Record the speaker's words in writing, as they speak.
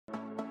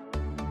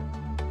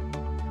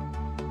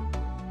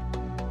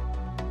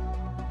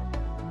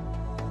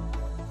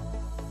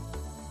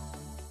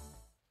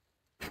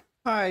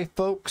Hi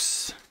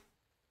folks,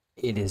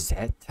 it is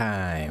that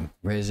time.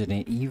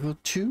 Resident Evil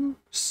 2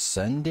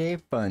 Sunday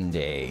Fun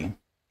Day.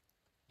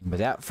 And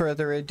without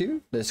further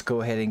ado, let's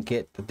go ahead and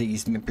get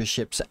these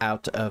memberships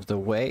out of the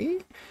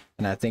way.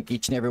 And I think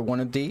each and every one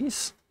of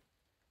these.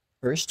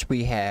 First,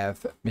 we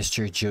have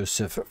Mr.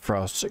 Joseph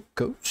Frost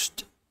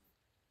Ghost.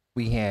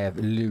 We have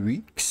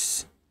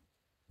Lurix.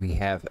 We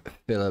have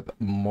Philip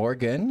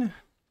Morgan.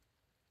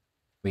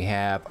 We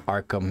have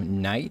Arkham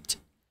Knight.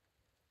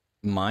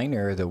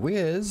 Minor the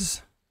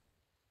Wiz,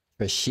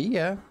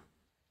 Trashia,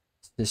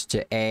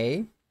 Sister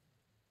A,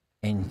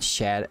 and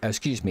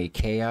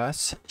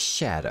Chaos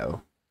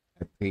Shadow.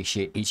 I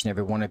appreciate each and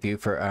every one of you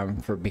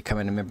for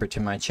becoming a member to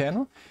my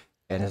channel.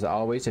 And as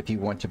always, if you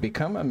want to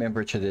become a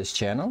member to this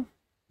channel,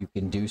 you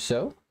can do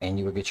so, and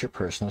you will get your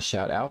personal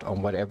shout out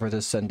on whatever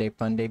the Sunday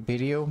Fun Day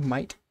video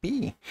might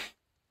be.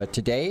 But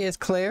today is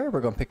Claire.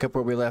 We're gonna pick up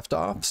where we left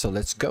off. So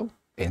let's go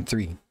in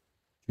 3,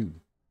 2.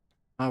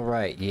 All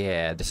right,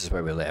 yeah, this is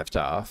where we left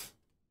off.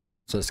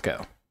 So let's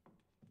go.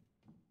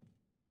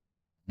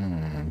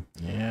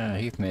 Yeah,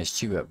 he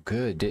messed you up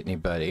good, didn't he,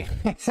 buddy?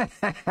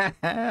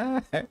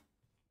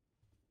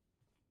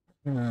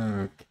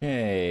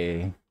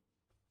 Okay.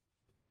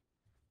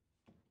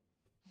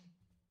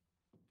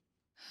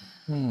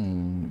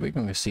 We're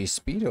gonna see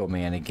Speedo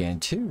Man again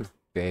too,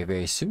 very,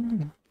 very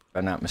soon, if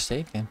I'm not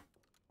mistaken.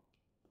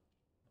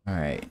 All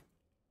right.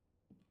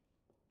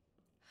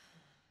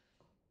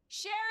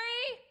 Sherry,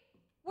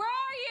 where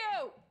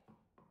are you?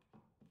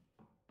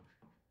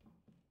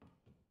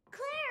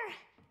 Claire!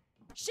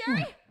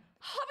 Sherry,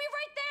 I'll be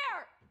right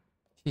there!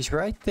 She's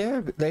right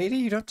there, lady.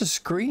 You don't have to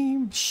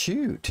scream.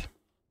 Shoot.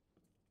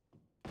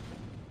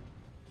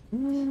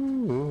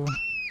 Ooh.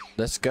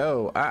 Let's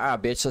go.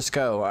 Bitch, let's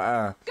go.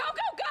 Go, go,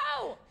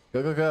 go!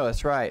 Go, go, go.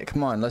 That's right.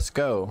 Come on, let's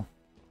go.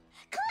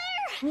 Claire!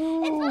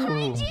 It's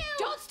behind you!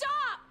 Don't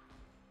stop!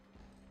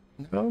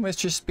 No,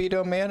 Mr.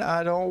 Speedo Man,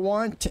 I don't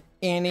want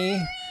any.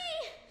 Hurry!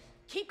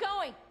 Keep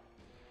going.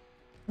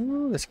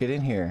 Ooh, let's get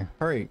in here.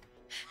 Hurry.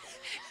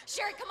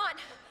 Sherry, come on.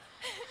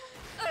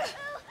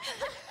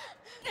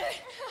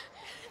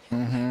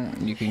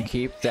 You can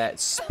keep that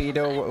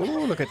Speedo.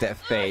 Ooh, look at that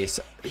face.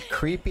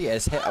 Creepy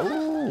as hell.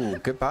 Ooh,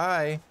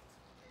 goodbye.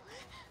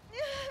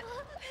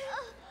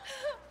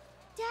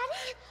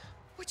 Daddy?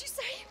 What'd you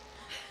say?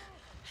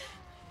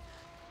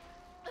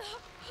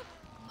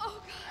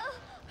 Oh,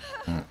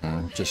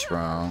 God. Just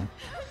wrong.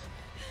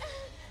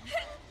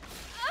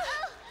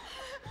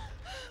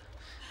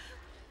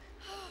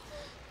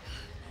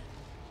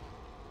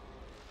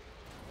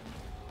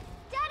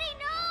 Daddy,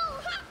 no!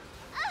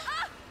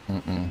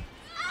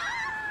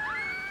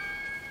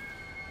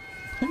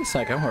 It's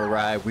like I'm gonna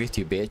ride with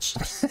you, bitch.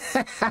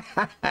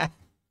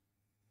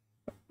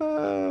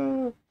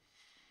 Claire?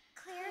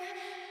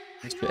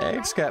 Mr.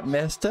 X got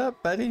messed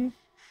up, buddy.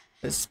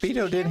 The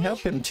Speedo didn't help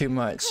him too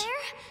much. Claire?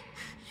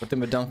 With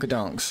them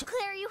donks.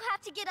 Claire, you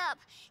have to get up.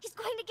 He's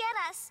going to get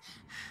us.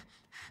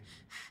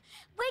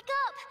 Wake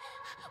up!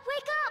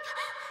 Wake up!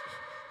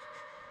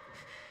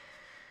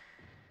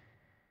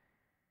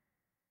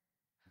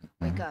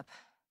 Wake up.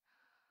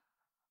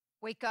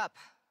 Wake up.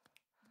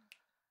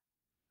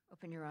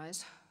 Open your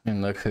eyes.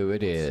 And look who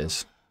it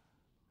is.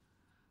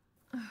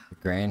 The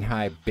Grand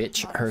High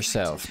Bitch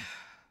herself.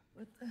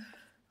 What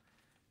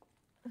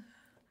the?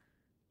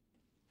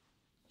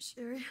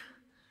 Sherry?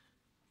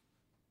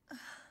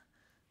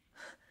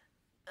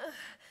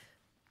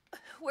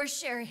 Where's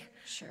Sherry?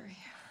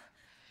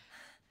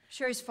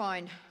 Sherry's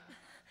fine.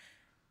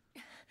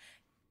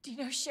 Do you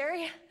know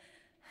Sherry?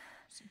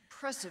 It's an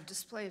impressive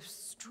display of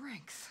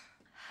strength.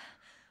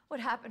 What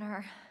happened to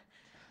her?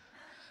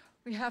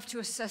 We have to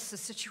assess the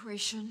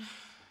situation.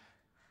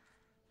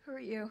 Who are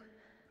you?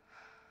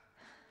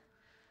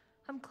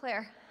 I'm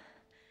Claire.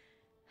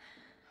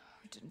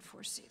 I didn't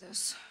foresee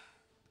this.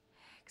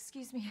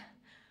 Excuse me.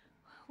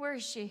 Where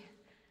is she?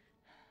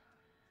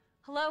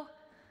 Hello?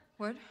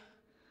 What?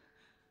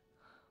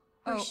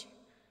 Where's she?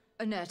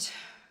 Annette.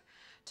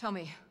 Tell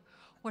me,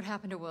 what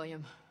happened to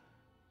William?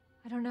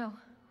 I don't know.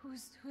 Who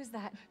is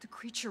that? The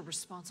creature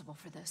responsible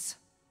for this.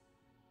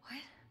 What?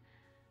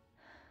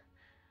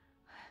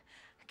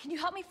 Can you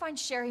help me find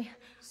Sherry?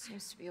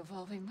 Seems to be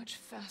evolving much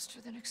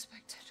faster than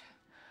expected.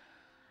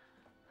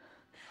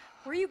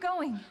 Where are you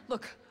going?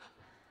 Look,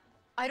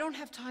 I don't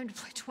have time to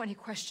play 20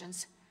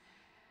 questions.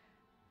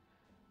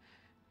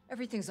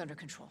 Everything's under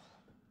control.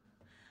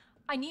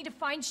 I need to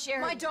find Sherry.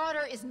 My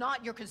daughter is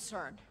not your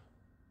concern.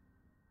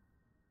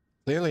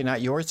 Clearly not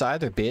yours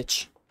either,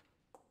 bitch.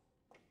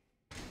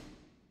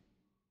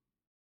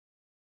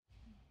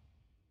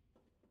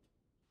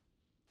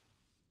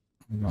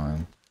 Come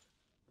on.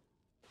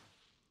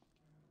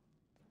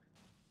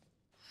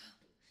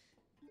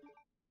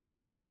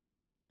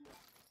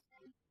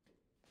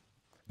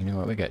 You know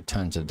what? We got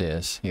tons of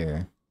this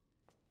here.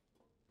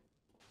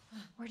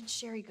 Where did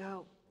Sherry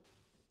go?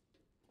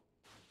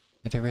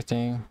 Get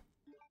everything?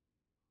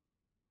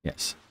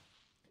 Yes.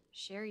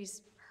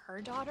 Sherry's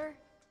her daughter?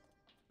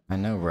 I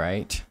know,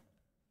 right?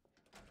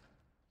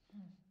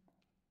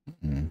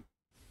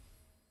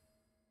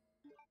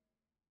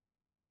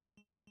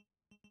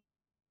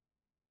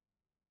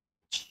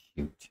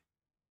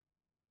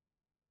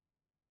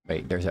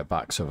 Wait, there's that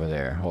box over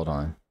there. Hold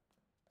on.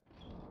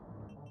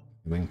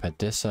 We can put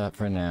this up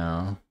for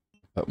now.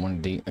 Put one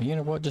of the... You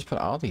know what? Just put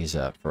all these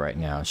up for right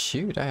now.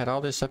 Shoot, I had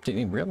all this up,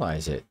 didn't even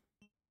realize it.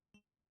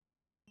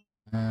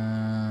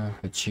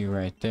 Put you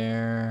right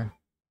there.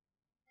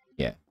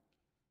 Yeah.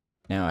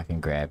 Now I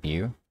can grab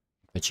you.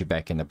 Put you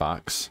back in the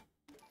box.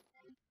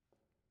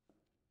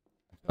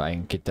 So I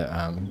can get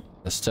the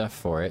stuff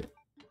for it.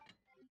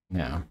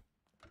 Now.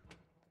 I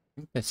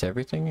think that's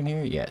everything in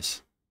here?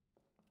 Yes.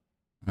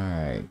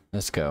 Alright,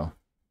 let's go.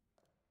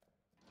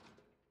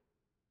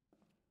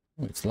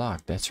 Oh, it's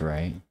locked, that's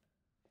right.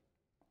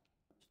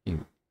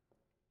 Shoot.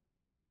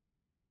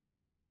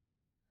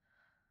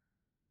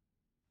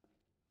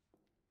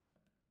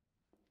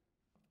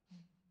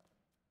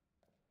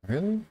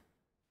 Really?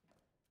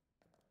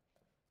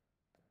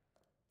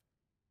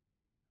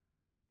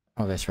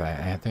 Oh, that's right.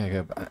 I think I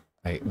go...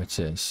 Wait, what's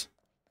this?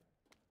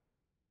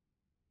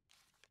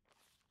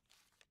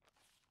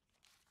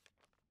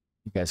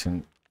 You guys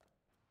can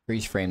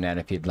freeze frame that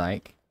if you'd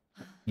like.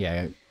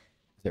 Yeah. Is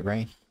it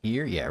right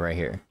here? Yeah, right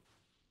here.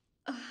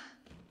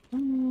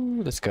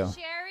 Ooh, let's go.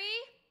 Sherry?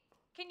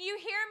 Can you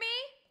hear me?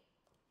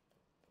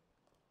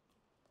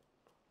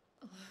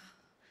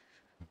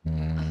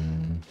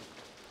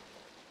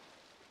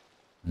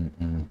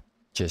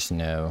 Just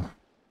no.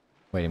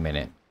 Wait a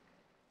minute.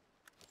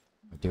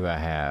 What do I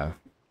have?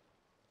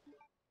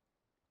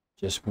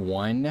 Just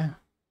one?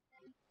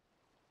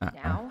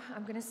 Now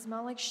I'm gonna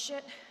smell like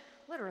shit.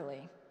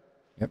 Literally.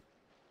 Yep.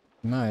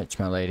 Much,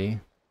 my lady.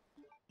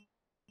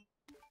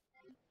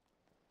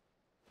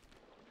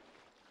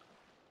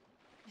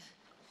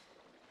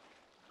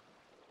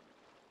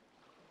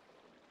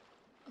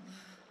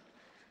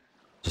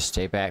 Just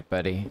stay back,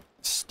 buddy.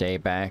 Stay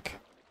back.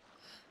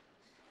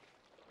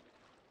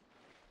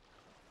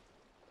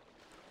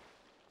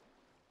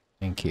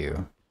 Thank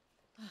you.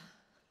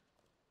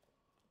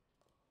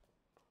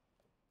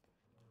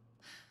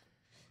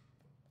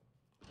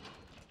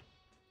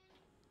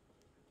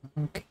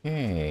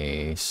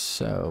 Okay,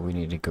 so we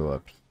need to go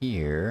up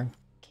here.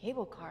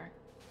 Cable car.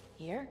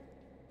 Here?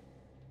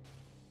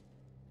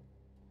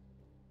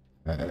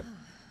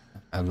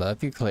 I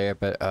love you, Claire,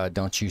 but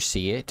don't you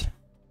see it?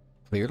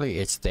 Clearly,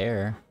 it's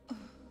there. All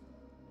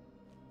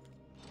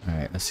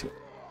right, let's see.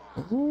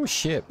 Oh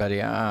shit, buddy!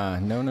 No,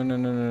 no, no, no,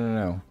 no, no,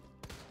 no!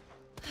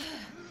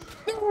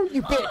 No,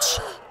 you bitch!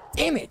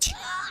 Damn it!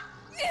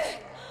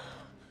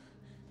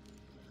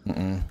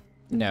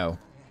 No.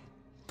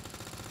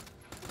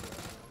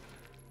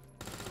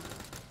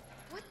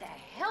 What the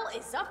hell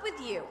is up with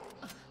you?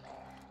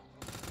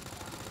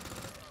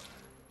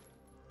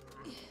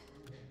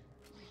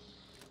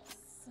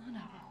 Son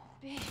of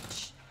a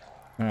bitch.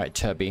 All right,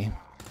 Tubby.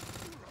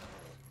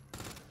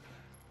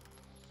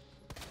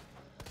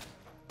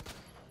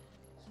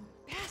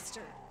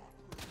 Bastard.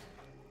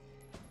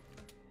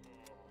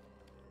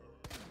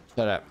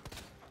 Shut up.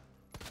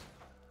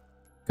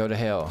 Go to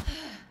hell.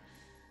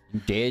 You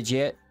dead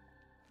yet?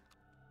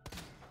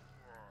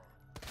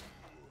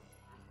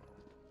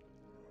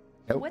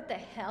 Nope. What the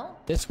hell?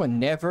 This one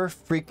never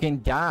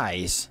freaking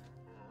dies.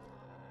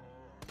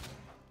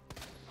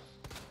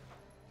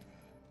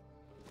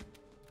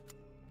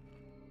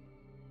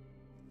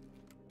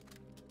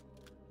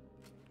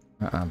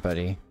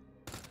 Buddy.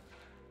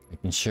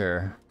 Making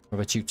sure. What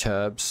about you,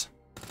 Tubbs?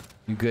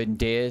 You good and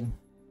dead?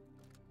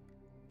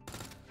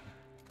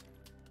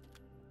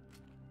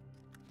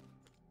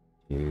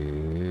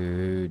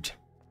 Dude.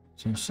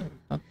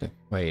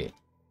 Wait.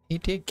 He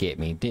did get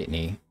me, didn't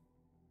he?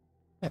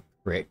 That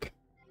prick.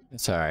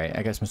 It's alright.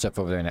 I got some stuff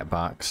over there in that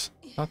box.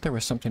 Thought there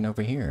was something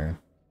over here.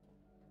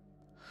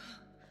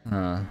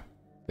 There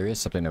is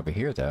something over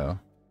here, though.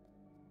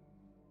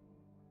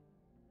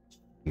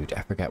 Dude,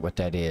 I forgot what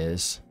that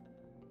is.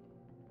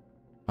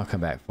 I'll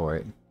come back for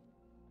it.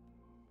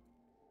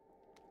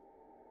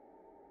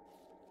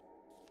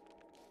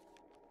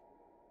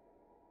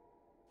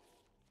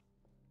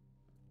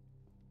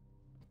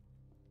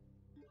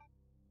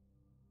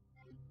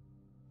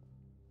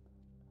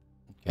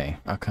 Okay,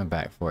 I'll come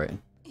back for it.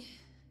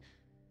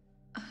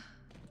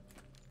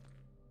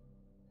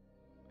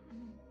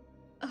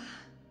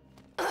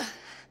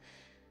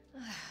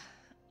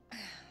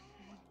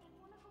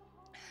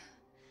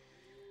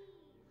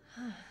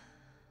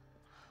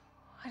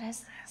 What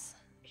is this?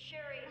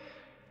 Sherry,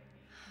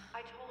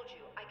 I told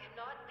you, I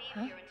cannot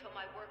leave here until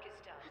my work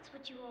is done. That's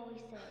what you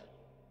always say.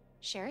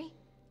 Sherry?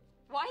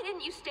 Why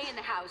didn't you stay in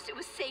the house? It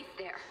was safe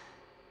there.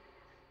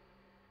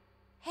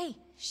 Hey,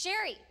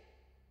 Sherry!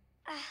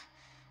 I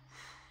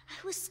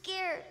was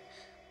scared.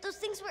 Those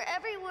things were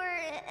everywhere,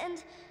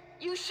 and...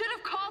 You should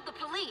have called the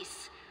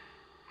police.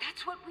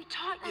 That's what we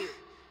taught you.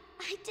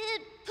 I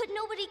did, but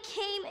nobody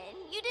came,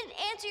 and you didn't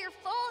answer your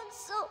phone,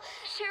 so...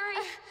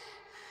 Sherry,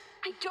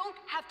 I don't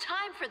have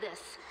time for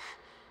this.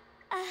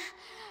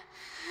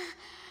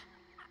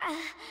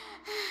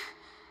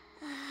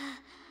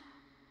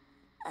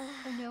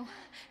 Oh no.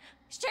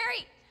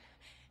 Sherry!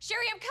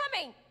 Sherry, I'm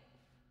coming!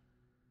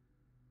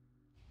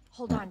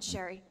 Hold on,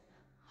 Sherry.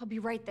 I'll be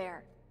right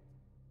there.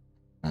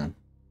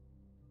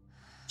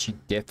 She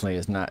definitely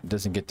is not,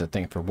 doesn't get the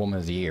thing for Woman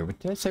of the Year. But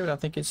did I say what I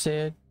think it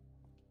said?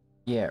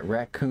 Yeah,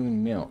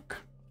 raccoon milk.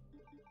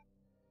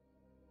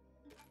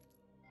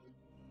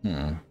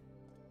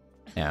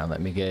 Now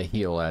let me get a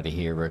heal out of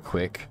here real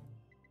quick.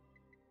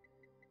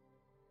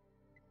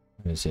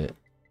 What is it?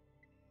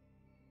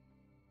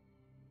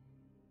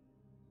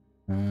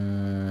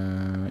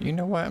 You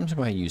know what? I'm just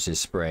going to use this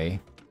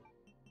spray.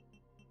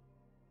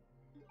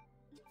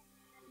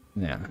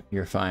 Now,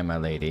 you're fine, my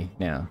lady.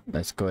 Now,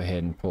 let's go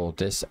ahead and pull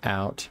this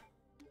out.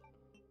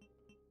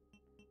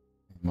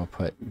 And we'll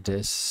put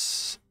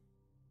this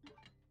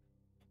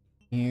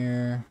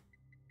here.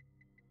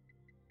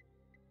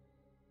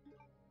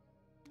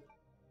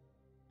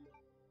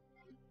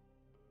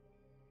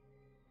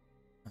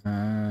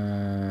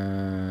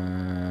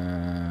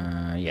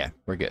 Yeah,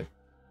 we're good.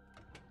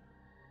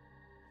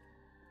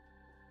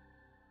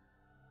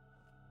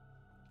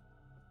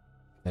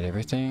 That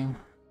everything?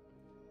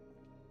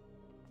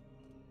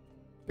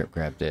 Go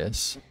grab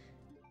this.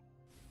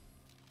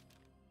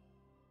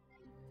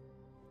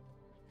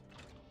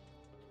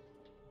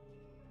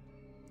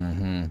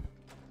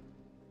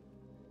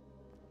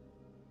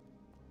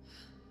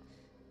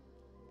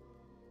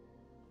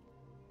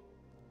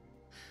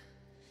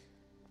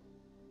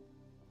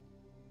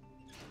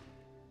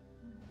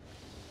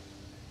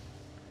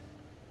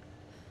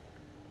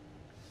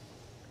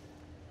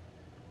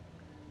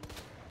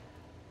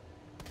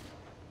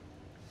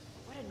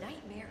 What a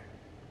nightmare.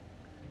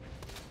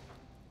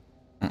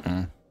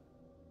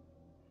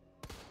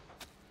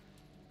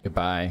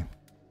 Goodbye.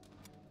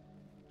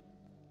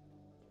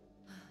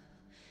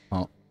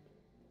 Oh.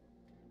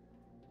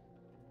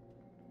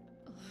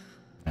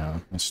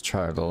 Now, let's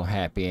try a little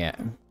happy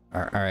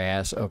our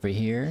ass over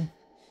here.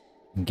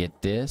 And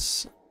get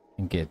this.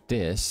 And get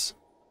this.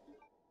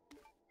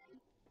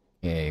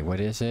 Okay, what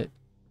is it?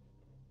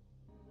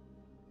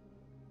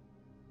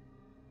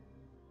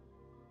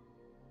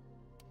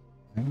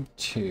 One,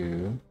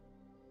 2,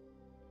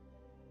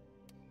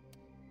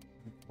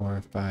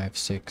 4, 5,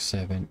 6,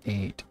 7,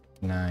 8,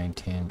 9,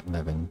 10,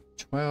 11,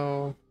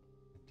 12.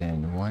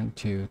 Then 1,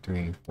 2,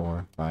 3,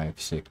 4, 5,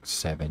 6,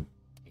 7,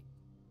 8.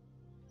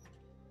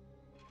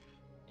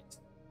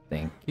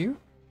 Thank you.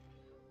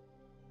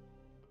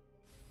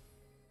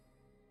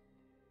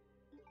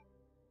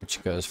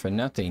 Which goes for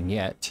nothing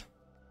yet.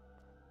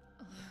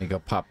 Let me go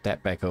pop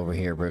that back over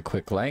here real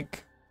quick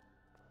like.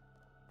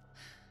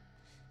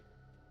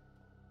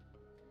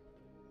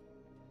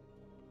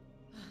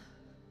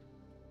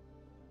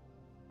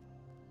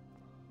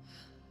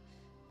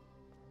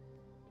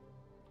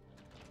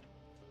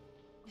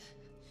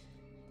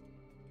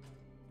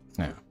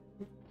 Now,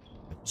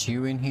 put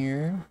you in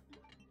here,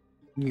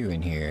 you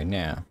in here.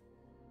 Now,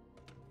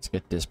 let's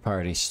get this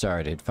party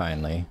started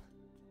finally.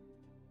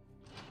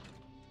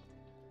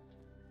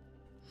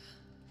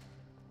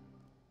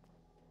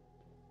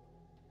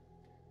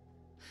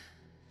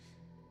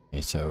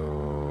 Okay,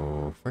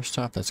 so first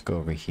off, let's go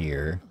over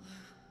here.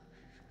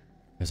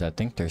 Because I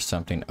think there's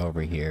something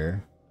over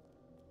here.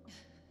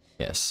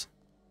 Yes.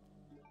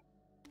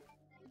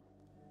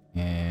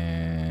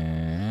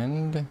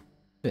 And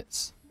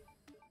this.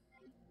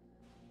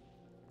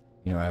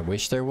 You know, I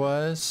wish there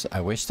was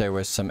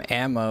some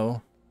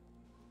ammo.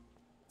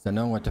 So I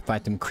know what to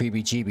fight them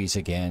creepy jeebies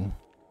again.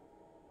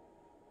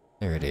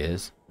 There it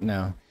is.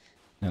 No,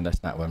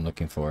 that's not what I'm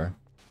looking for.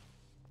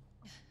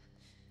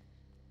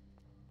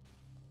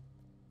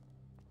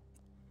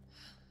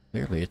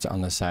 Clearly, it's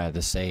on the side of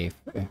the safe.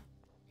 If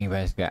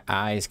anybody's got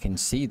eyes can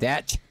see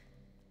that.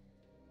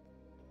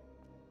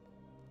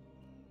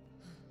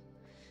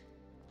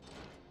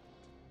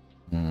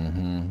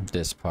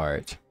 This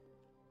part.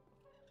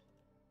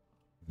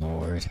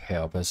 Lord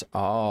help us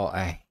all.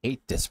 I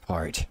hate this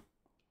part.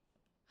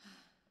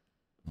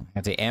 I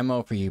have the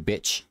ammo for you,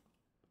 bitch.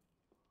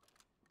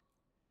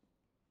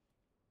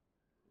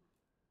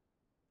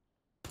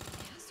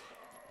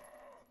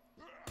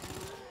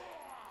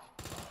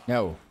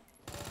 No.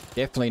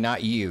 Definitely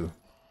not you.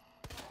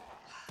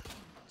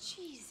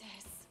 Jesus.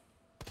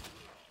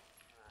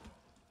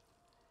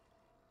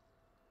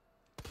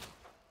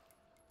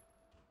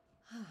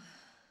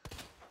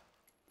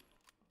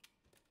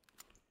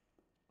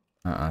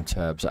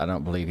 Tubbs, I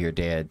don't believe you're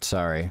dead.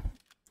 Sorry.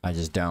 I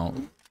just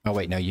don't. Oh,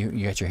 wait, no, you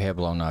got your head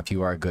blown off.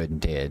 You are good and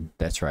dead.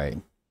 That's right.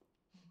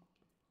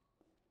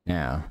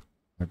 Now,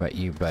 what about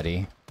you,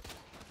 buddy?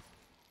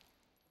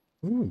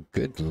 Ooh,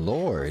 good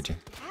lord.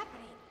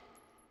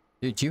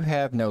 Dude, you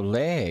have no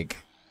leg.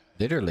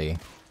 Literally.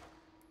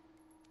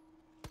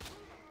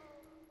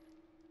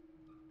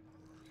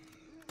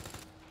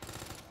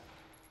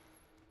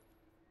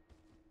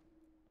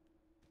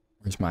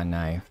 Where's my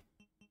knife?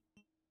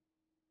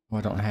 Oh,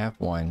 I don't have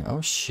one.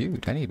 Oh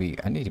shoot, I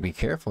need to be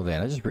careful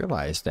then. I just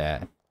realized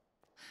that.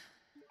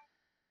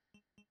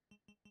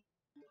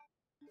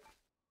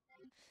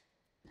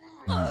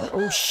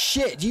 Oh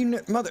shit,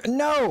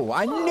 no,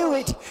 I knew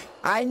it.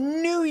 I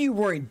knew you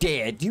weren't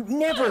dead. You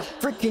never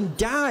freaking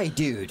die,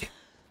 dude.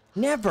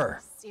 Never.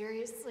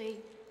 Seriously?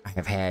 I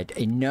have had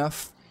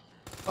enough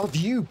of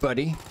you,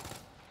 buddy.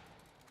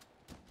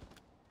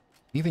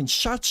 Even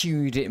shot you,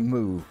 you didn't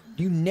move.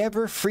 You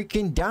never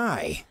freaking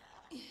die.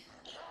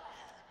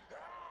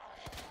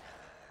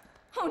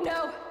 Oh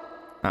no!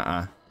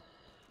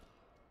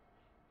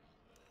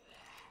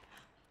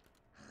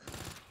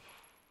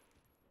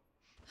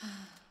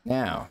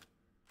 Now,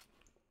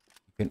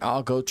 you can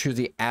all go to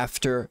the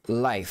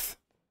afterlife.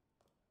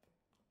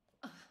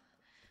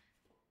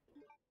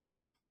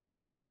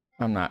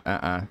 I'm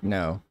not,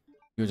 no.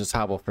 You'll just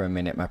hobble for a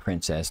minute, my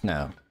princess.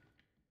 No.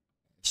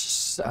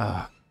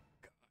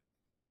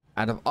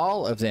 Out of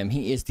all of them,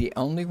 he is the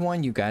only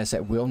one, you guys,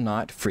 that will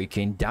not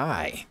freaking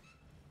die.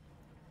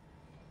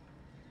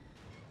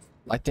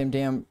 Like them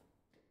damn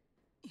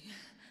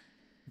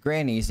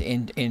grannies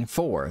in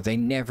 4. They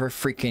never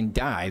freaking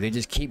die. They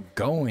just keep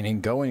going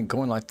and going and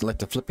going like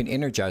the flipping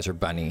Energizer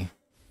Bunny.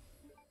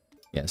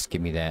 Yes,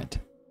 give me that.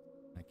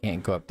 I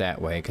can't go up that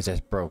way because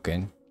that's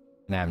broken.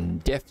 And I'm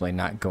definitely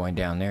not going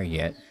down there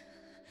yet.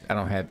 I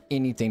don't have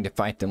anything to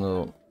fight them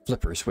little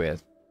flippers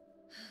with.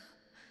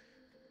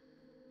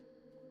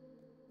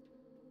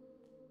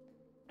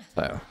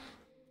 So.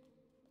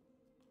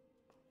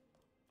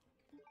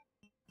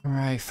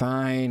 Alright,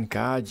 fine.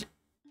 God.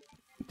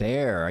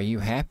 There. Are you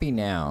happy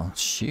now?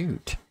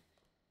 Shoot.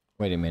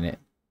 Wait a minute.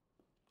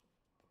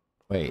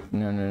 Wait.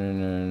 No.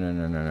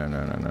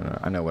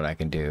 I know what I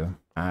can do.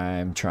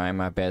 I'm trying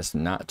my best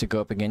not to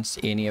go up against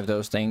any of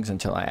those things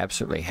until I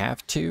absolutely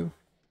have to.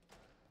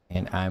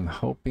 And I'm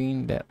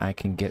hoping that I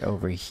can get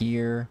over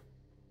here.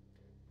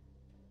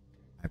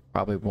 I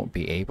probably won't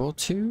be able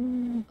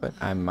to, but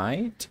I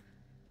might.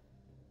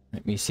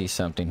 Let me see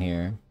something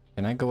here.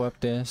 Can I go up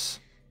this?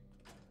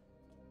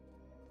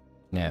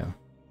 No.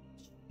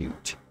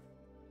 Shoot.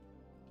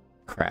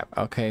 Crap.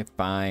 Okay,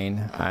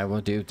 fine. I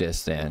will do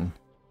this then.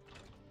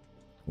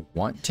 I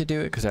want to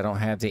do it because I don't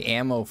have the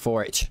ammo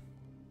for it.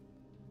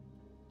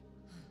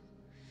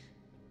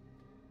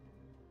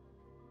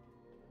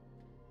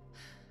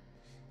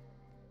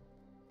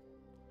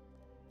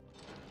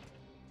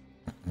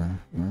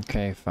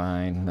 Okay,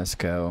 fine. Let's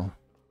go.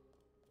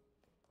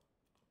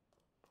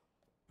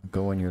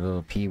 Go in your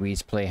little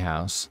Pee-wee's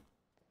playhouse.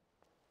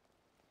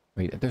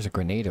 Wait, there's a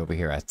grenade over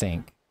here, I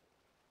think.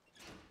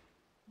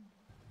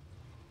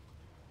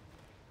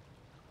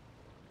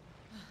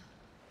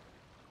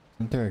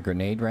 Isn't there a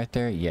grenade right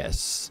there?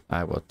 Yes.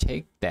 I will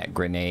take that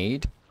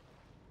grenade.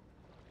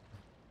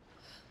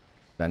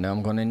 I know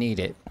I'm going to need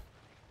it.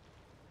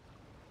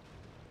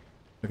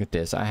 Look at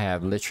this. I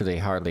have literally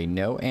hardly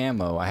no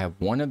ammo. I have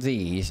one of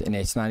these, and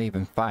it's not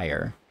even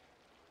fire.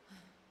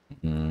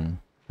 I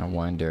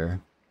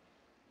wonder.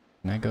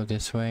 Can I go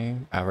this way?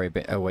 I've already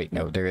been... Oh, wait.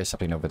 No, there is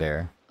something over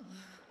there.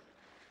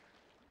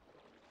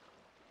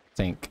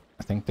 I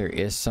think there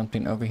is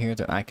something over here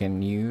that I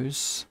can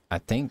use. I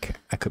think.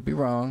 I could be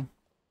wrong.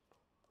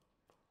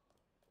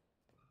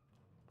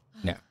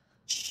 No.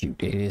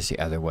 Shoot, it is the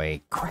other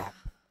way. Crap.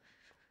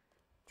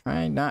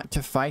 Trying not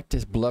to fight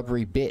this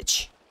blubbery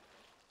bitch.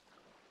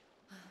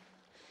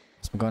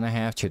 I'm gonna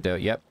have to, though.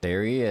 Yep,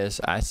 there he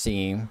is. I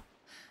see him.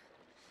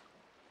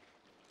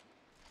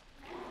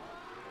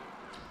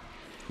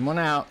 Come on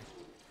out.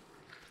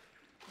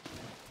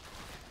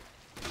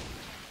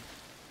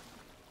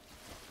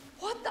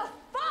 What the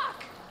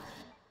fuck?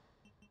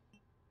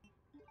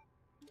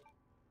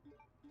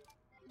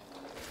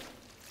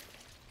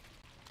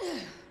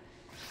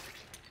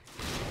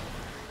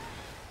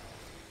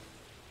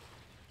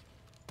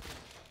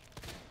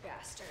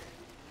 Bastard.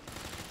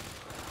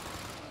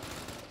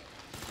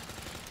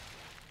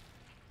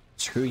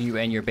 Screw you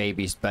and your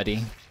babies, buddy.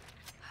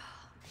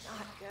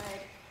 Not good.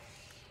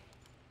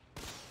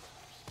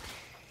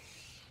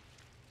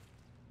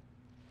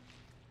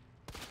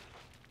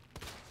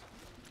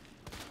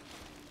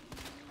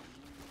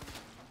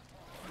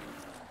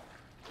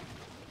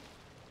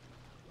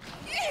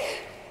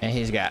 And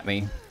he's got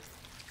me.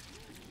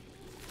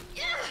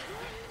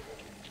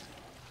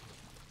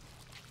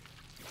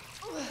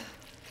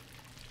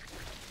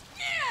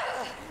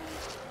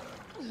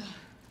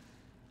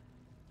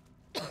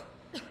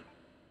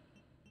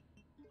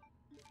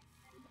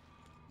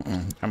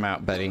 I'm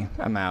out, buddy.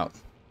 I'm out.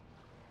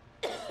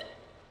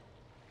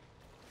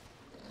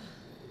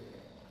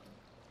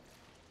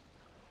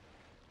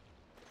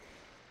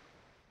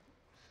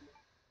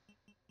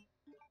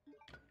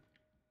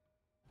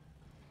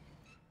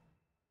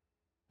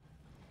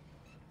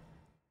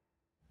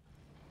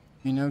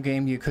 You know,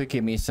 game, you could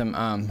give me some,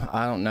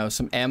 I don't know,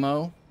 some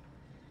ammo.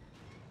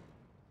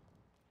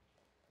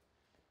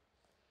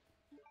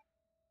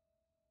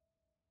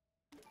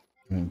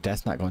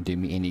 That's not going to do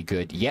me any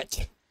good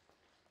yet.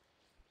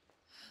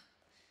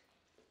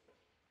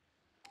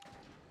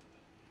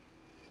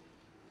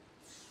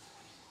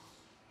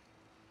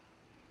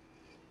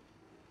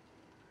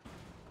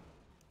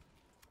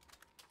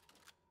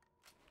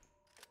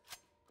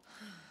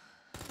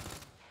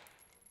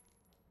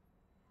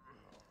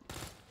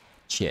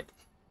 Shit.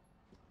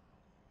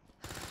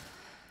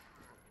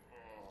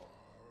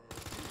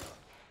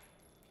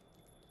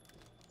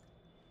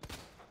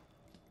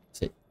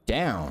 Sit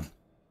down.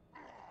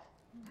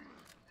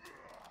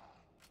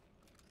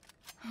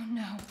 Oh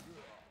no.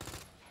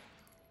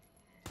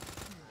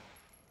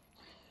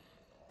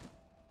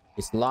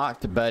 It's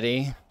locked,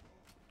 buddy.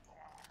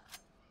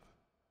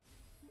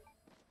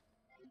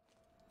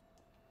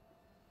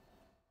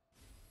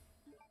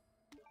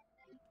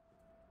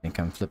 Think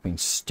I'm flipping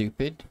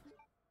stupid?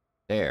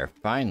 There,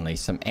 finally,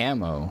 some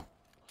ammo.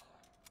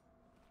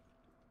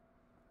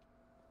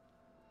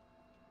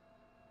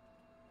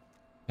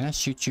 Can I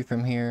shoot you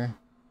from here?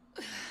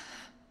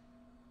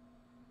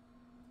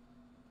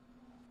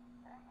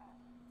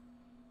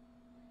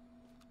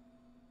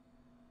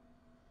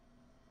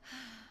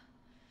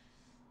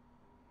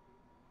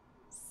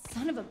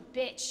 Son of a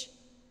bitch.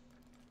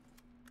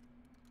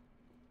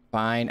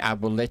 Fine, I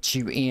will let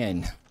you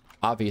in.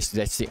 Obviously,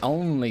 that's the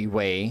only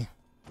way.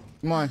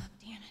 Come on.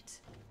 Damn it.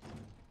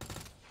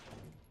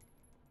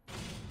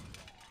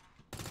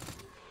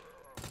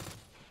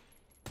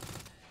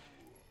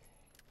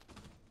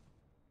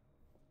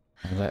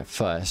 All that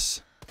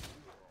fuss.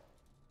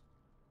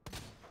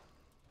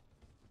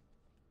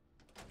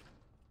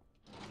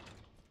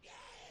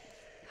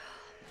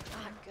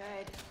 Not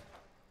good.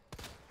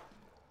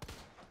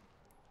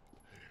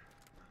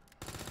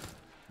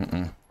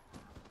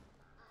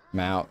 I'm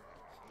out.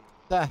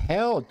 The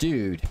hell,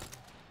 dude?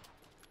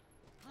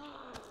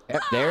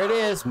 Yep, there it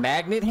is.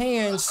 Magnet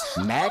hands.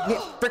 Magnet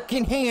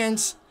freaking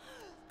hands.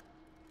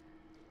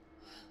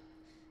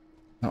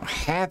 I don't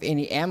have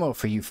any ammo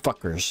for you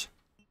fuckers.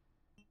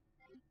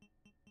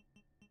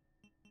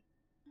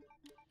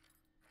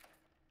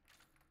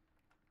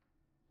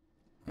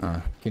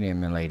 Get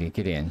in, my lady.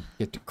 Get in.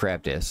 Get to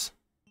grab this.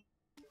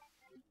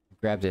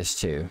 Grab this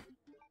too.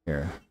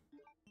 Here.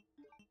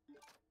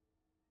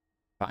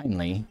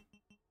 Finally.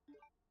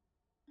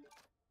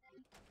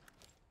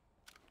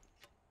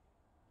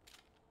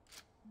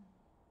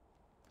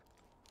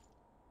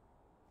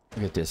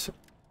 Look at this.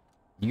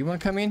 You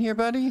want to come in here,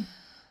 buddy?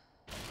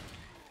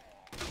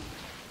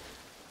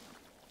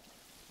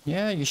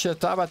 Yeah, you should have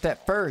thought about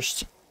that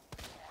first.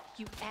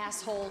 You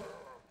asshole.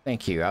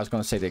 Thank you. I was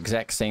going to say the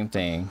exact same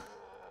thing.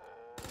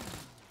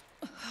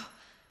 Are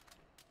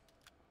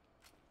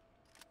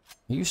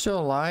you still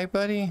alive,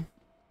 buddy?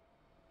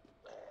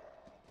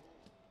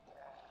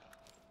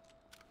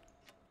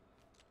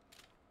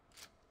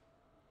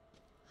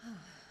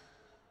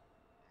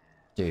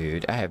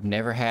 Dude, I have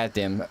never had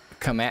them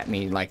come at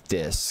me like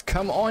this.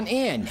 Come on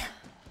in.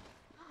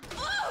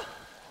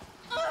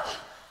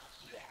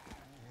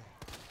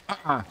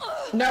 No,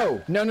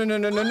 no, no, no,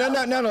 no, no, no,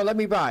 no, no, no, let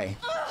me by.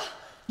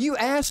 You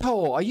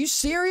asshole, are you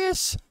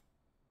serious?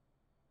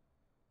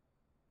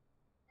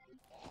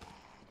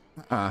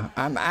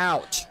 I'm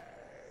out.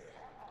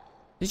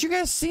 Did you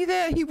guys see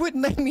that? He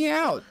wouldn't let me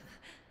out.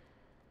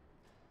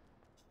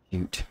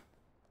 Shoot.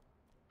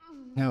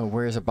 No,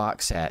 where's a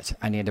box at?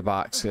 I need a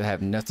box. I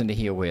have nothing to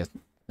heal with.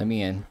 Let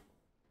me in.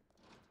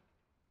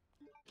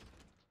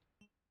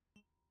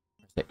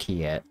 Where's that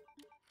key at?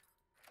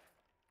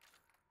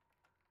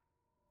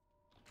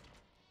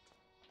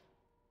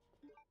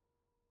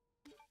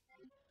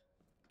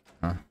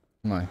 Huh?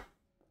 Come on. At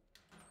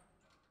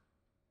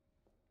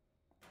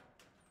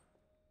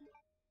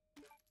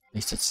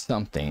least it's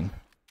something.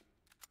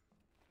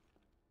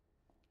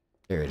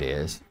 There it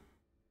is.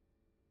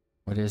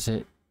 What is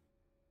it?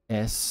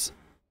 SZF.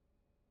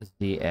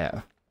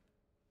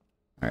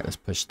 Alright, let's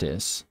push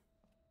this.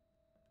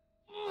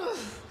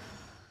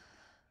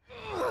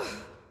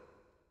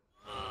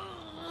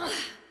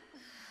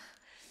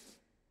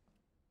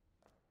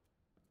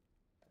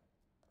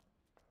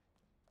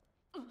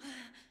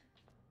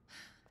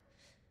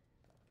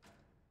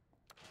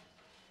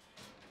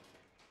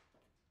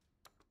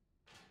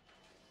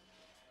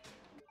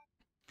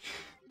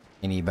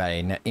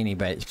 Anybody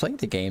that's played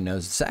the game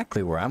knows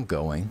exactly where I'm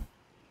going.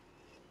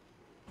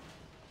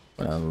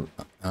 I'm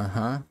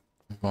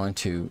going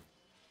to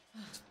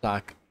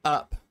stock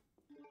up.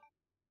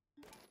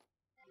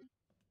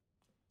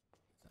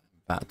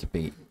 About to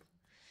be.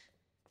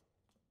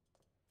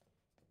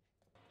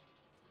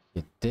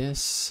 Get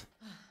this.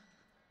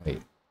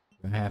 Wait,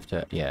 do I have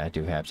to? Yeah, I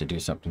do have to do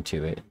something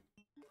to it.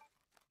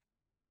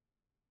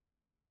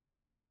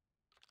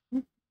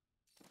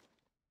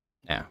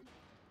 Now.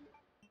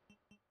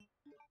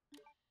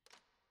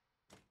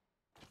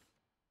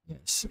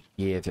 Yes,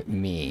 give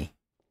me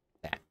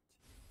that.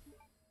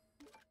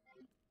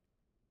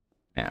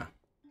 Now.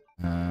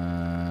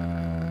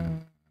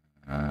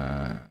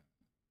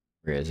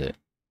 Where is it?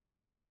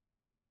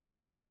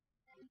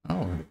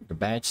 Oh, the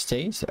badge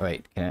stays? Oh,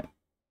 wait, can I?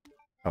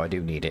 Oh, I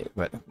do need it,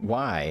 but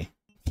why?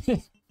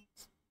 Okay,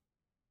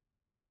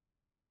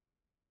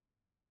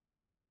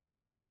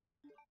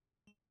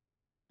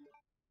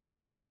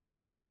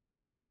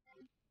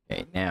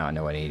 now I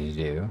know what I need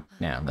to do.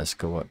 Now, let's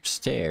go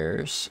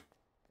upstairs.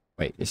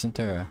 Wait, isn't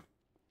there a...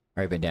 I've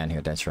already been down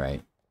here, that's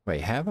right.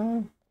 Wait, have I?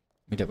 Let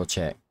me double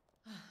check.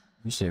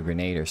 Usually a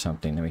grenade or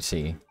something, let me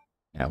see.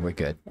 Now we're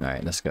good.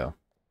 Alright, let's go.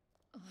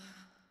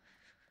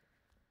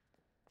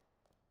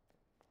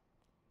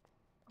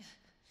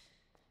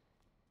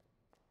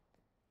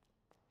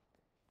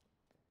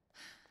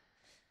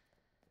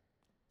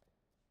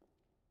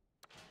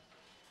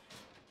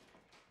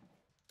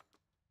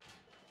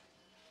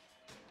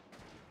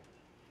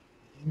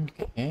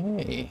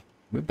 Okay,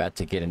 we're about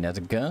to get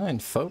another gun,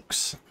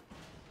 folks.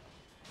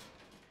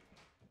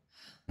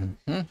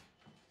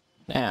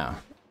 Now,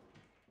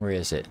 where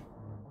is it?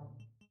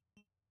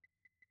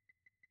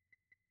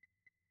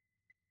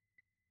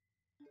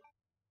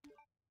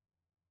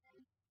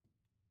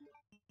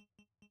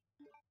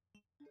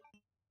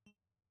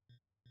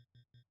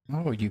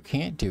 Oh, you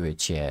can't do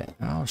it yet.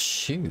 Oh,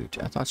 shoot.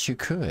 I thought you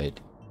could.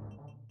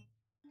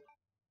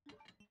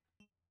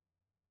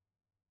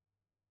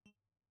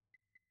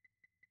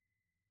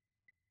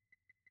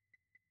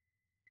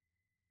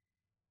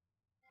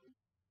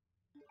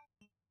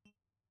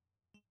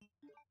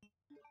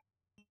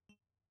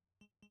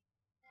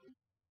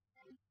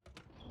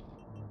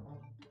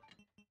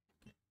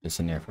 It's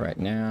in there for right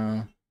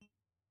now.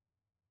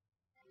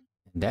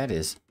 That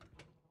is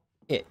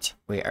it.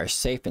 We are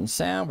safe and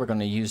sound. We're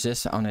going to use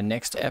this on the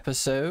next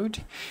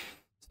episode.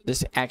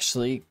 This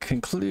actually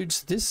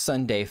concludes this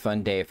Sunday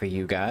fun day for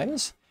you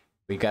guys.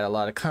 We got a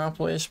lot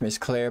accomplished. Miss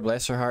Claire,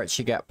 bless her heart,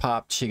 she got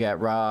popped, she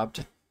got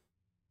robbed.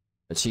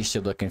 But she's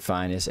still looking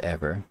fine as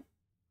ever.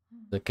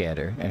 Look at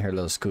her and her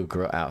little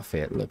schoolgirl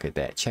outfit. Look at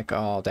that. Check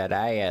all that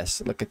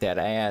ass. Look at that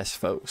ass,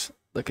 folks.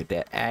 Look at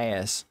that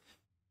ass.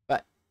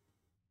 But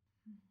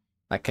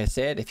like I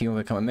said, if you want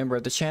to become a member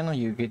of the channel,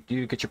 you get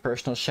your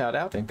personal shout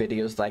out in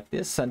videos like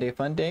this, Sunday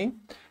Fun Day.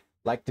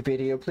 Like the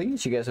video,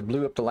 please. You guys have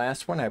blew up the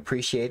last one. I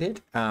appreciate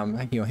it.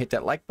 Hit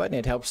that like button.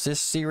 It helps this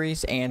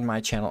series and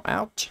my channel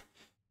out.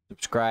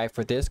 Subscribe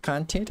for this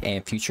content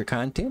and future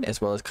content,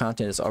 as well as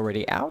content that's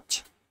already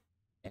out.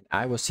 And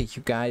I will see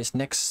you guys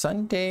next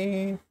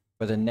Sunday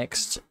for the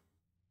next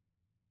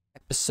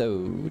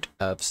episode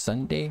of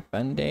Sunday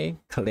Fun Day.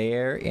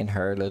 Claire in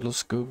her little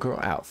schoolgirl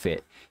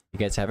outfit. You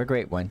guys have a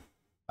great one.